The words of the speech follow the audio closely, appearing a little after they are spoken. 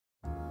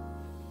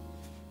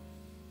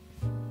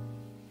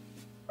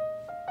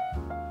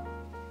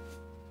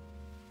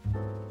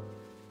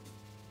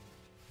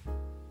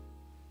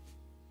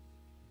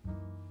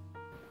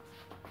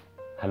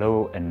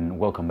Hello and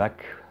welcome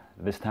back.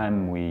 This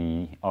time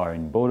we are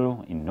in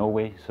Bodø in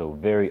Norway, so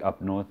very up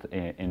north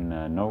in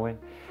Norway.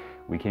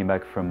 We came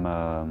back from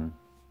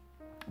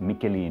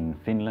Mikkeli in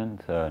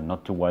Finland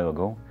not too while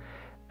ago,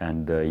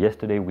 and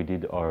yesterday we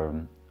did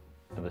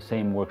the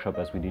same workshop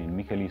as we did in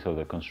Mikkeli, so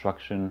the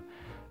construction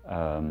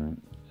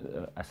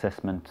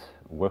assessment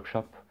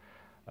workshop,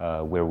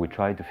 where we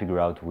tried to figure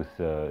out with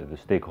the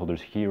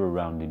stakeholders here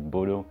around in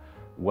Bodø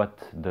what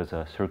does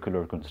a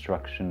circular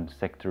construction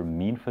sector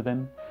mean for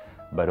them,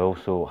 but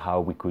also how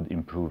we could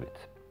improve it.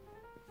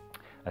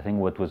 I think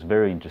what was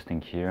very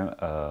interesting here,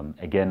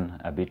 again,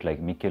 a bit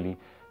like Mikkeli.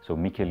 So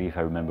Mikkeli, if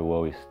I remember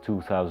well, is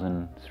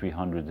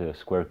 2,300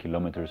 square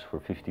kilometers for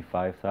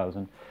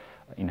 55,000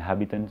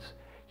 inhabitants.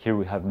 Here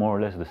we have more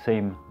or less the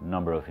same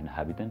number of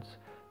inhabitants,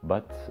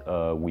 but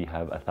we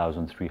have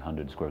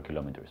 1,300 square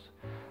kilometers.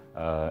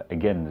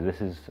 Again,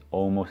 this is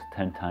almost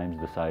 10 times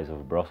the size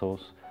of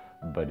Brussels,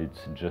 but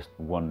it's just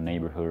one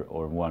neighborhood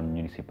or one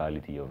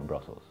municipality of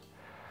Brussels.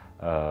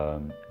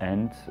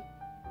 And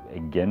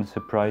again,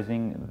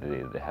 surprising,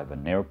 they have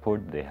an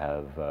airport, they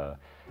have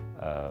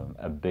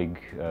a big,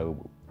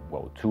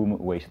 two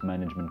waste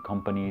management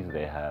companies,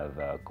 they have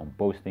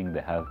composting,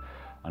 they have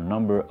a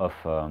number of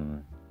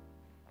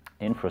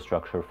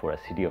infrastructure for a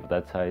city of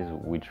that size,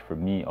 which for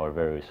me are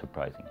very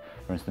surprising.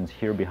 For instance,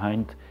 here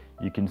behind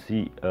you can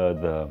see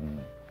the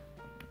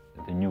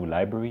new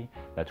library.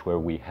 That's where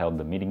we held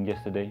the meeting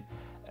yesterday,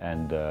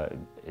 and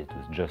it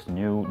was just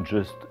new.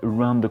 Just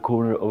around the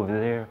corner over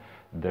there,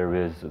 there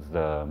is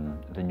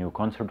the new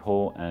concert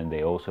hall, and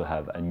they also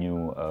have a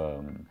new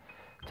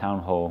town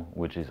hall,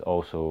 which is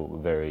also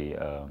very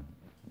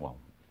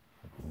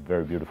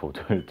very beautiful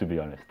to be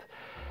honest.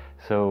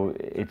 So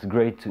it's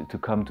great to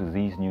come to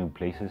these new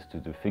places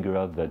to figure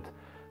out that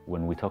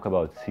when we talk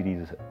about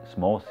cities,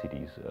 small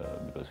cities,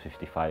 because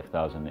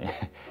 55,000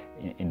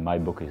 in my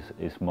book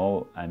is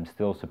small, I'm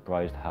still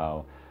surprised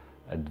how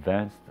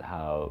advanced,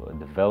 how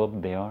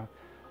developed they are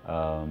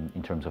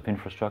in terms of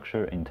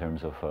infrastructure, in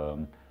terms of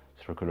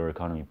circular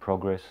economy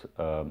progress,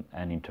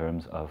 and in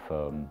terms of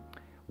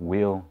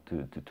will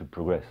to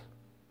progress.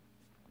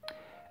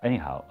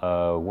 Anyhow,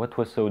 what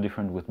was so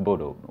different with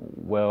Bodø?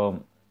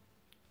 Well,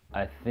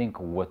 I think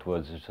what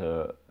was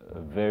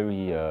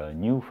very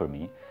new for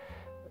me,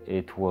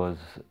 it was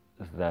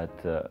that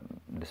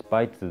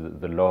despite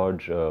the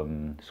large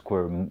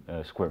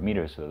square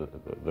meters,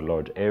 the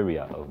large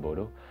area of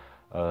Bodø,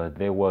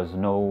 there was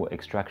no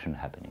extraction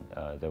happening.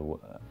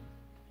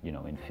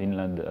 In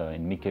Finland,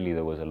 in Mikkeli,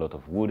 there was a lot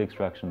of wood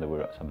extraction. There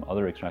were some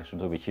other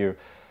extractions. Over here,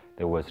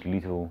 there was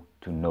little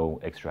to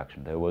no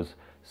extraction. There was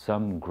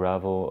some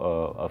gravel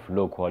of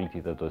low quality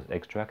that was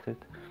extracted.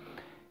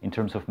 In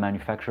terms of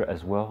manufacture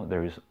as well,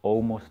 there is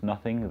almost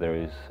nothing. There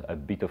is a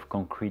bit of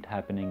concrete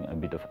happening, a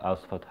bit of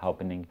asphalt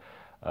happening,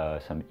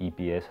 some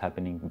EPS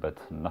happening, but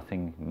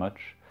nothing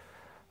much.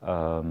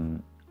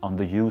 On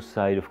the use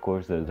side, of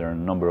course, there are a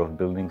number of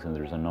buildings, and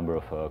there's a number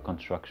of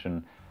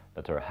construction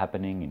that are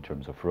happening in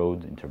terms of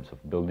roads, in terms of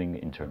building,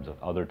 in terms of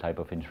other type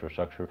of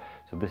infrastructure.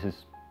 So this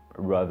is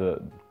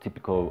rather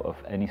typical of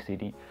any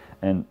city,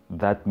 and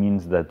that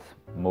means that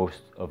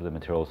most of the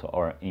materials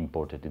are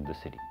imported in the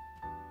city.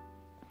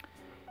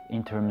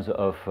 In terms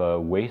of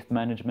waste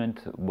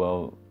management,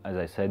 well, as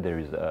I said, there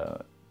is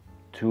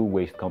two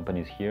waste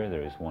companies here.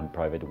 There is one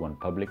private, one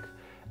public,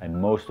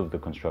 and most of the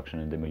construction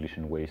and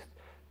demolition waste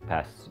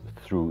pass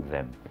through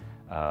them.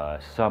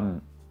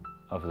 Some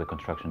of the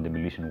construction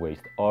demolition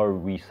waste are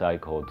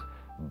recycled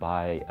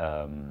by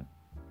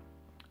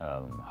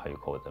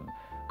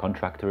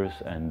contractors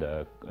and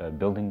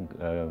building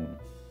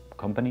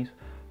companies.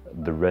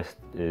 The rest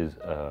is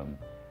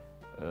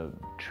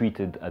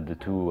treated at the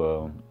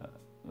two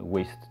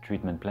waste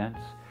treatment plants,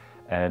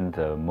 and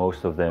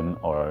most of them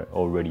are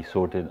already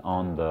sorted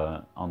on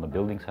the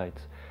building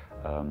sites.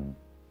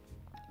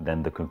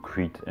 Then the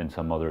concrete and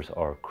some others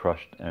are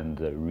crushed and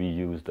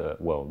reused,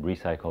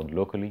 recycled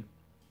locally.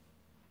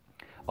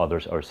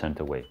 Others are sent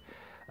away.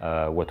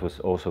 What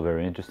was also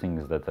very interesting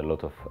is that a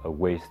lot of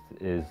waste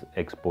is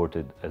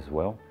exported as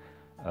well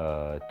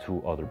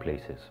to other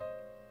places.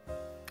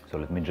 So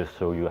let me just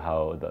show you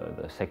how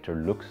the sector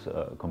looks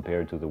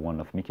compared to the one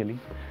of Mikkeli.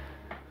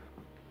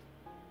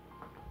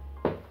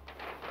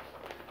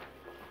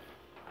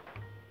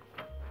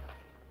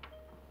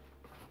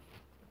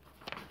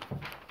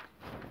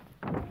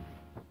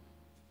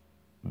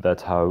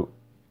 That's how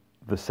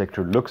the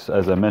sector looks.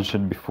 As I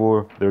mentioned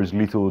before, there's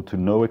little to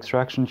no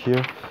extraction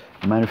here.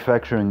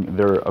 Manufacturing,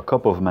 there are a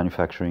couple of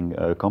manufacturing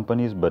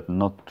companies, but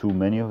not too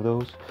many of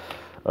those.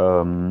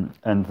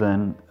 And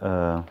then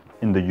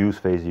in the use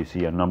phase, you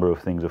see a number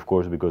of things, of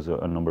course, because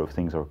a number of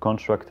things are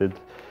constructed,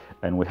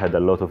 and we had a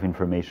lot of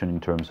information in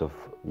terms of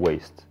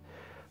waste.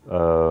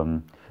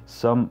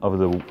 Some of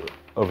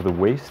the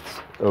wastes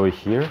over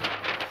here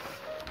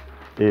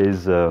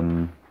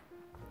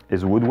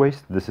is wood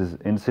waste. This is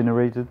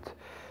incinerated,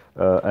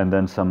 and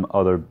then some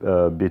other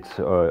bits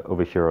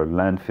over here are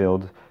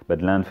landfilled, but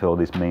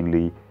landfill is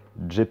mainly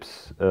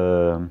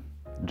gypsum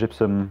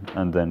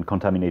and then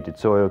contaminated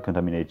soil,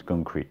 contaminated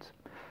concrete.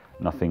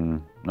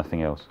 nothing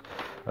else.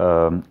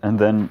 And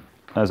then,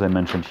 as I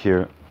mentioned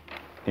here,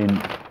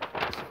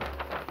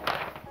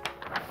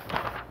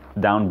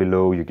 down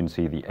below you can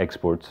see the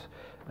exports,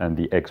 and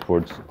the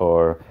exports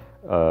are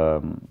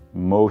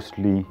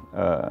mostly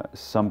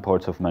some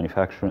parts of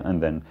manufacturing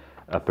and then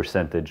a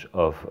percentage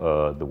of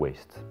the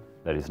waste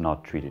that is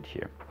not treated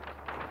here.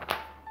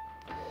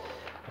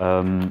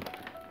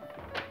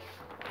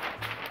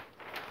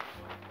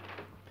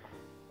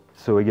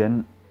 So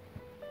again,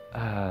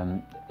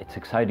 it's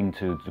exciting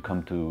to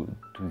come to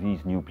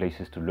these new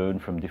places, to learn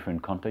from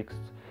different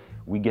contexts.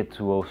 We get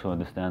to also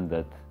understand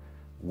that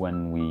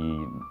when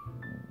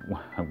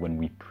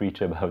we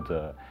preach about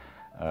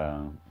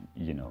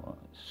you know,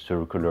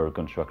 circular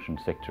construction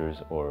sectors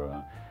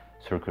or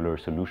circular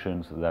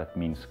solutions, that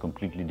means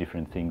completely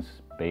different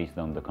things based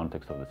on the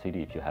context of the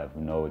city. If you have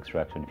no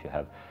extraction, if you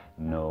have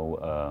no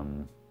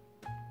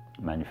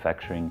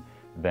manufacturing,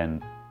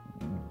 then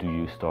do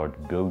you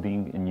start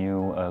building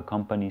new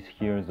companies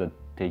here that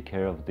take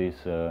care of this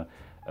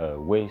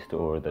waste,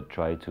 or that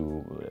try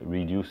to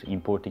reduce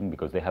importing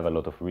because they have a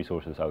lot of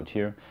resources out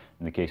here?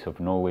 In the case of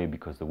Norway,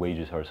 because the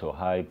wages are so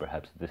high,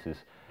 perhaps this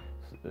is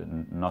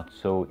not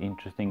so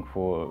interesting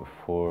for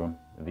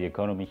the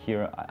economy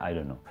here. I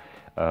don't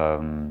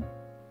know.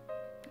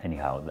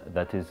 Anyhow,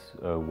 that is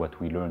what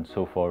we learned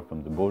so far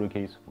from the Bodø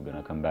case. We're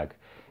gonna come back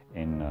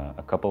in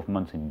a couple of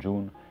months in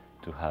June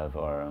to have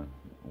our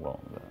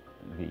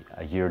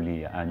a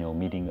yearly annual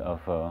meeting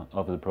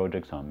of the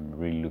project. So I'm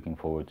really looking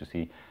forward to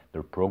see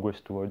their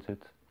progress towards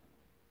it.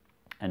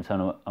 And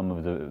some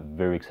of the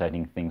very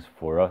exciting things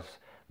for us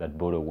that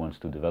Bodø wants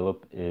to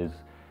develop is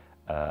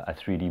a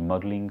 3D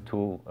modeling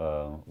tool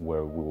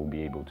where we will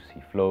be able to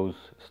see flows,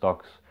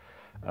 stocks,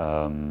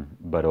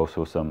 but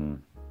also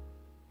some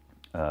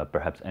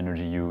perhaps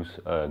energy use,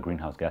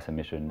 greenhouse gas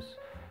emissions,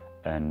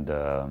 and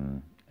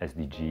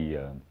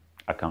SDG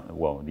account.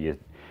 Well, the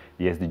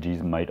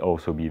SDGs might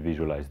also be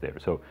visualized there.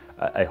 So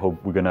I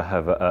hope we're going to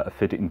have a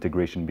fit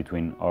integration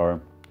between our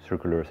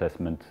circular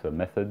assessment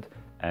method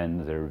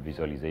and their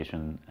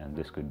visualization, and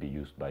this could be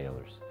used by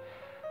others.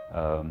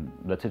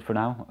 That's it for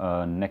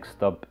now. Next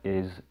stop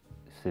is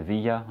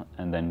Sevilla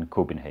and then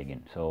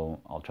Copenhagen. So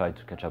I'll try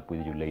to catch up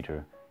with you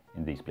later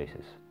in these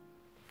places.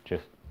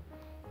 Cheers.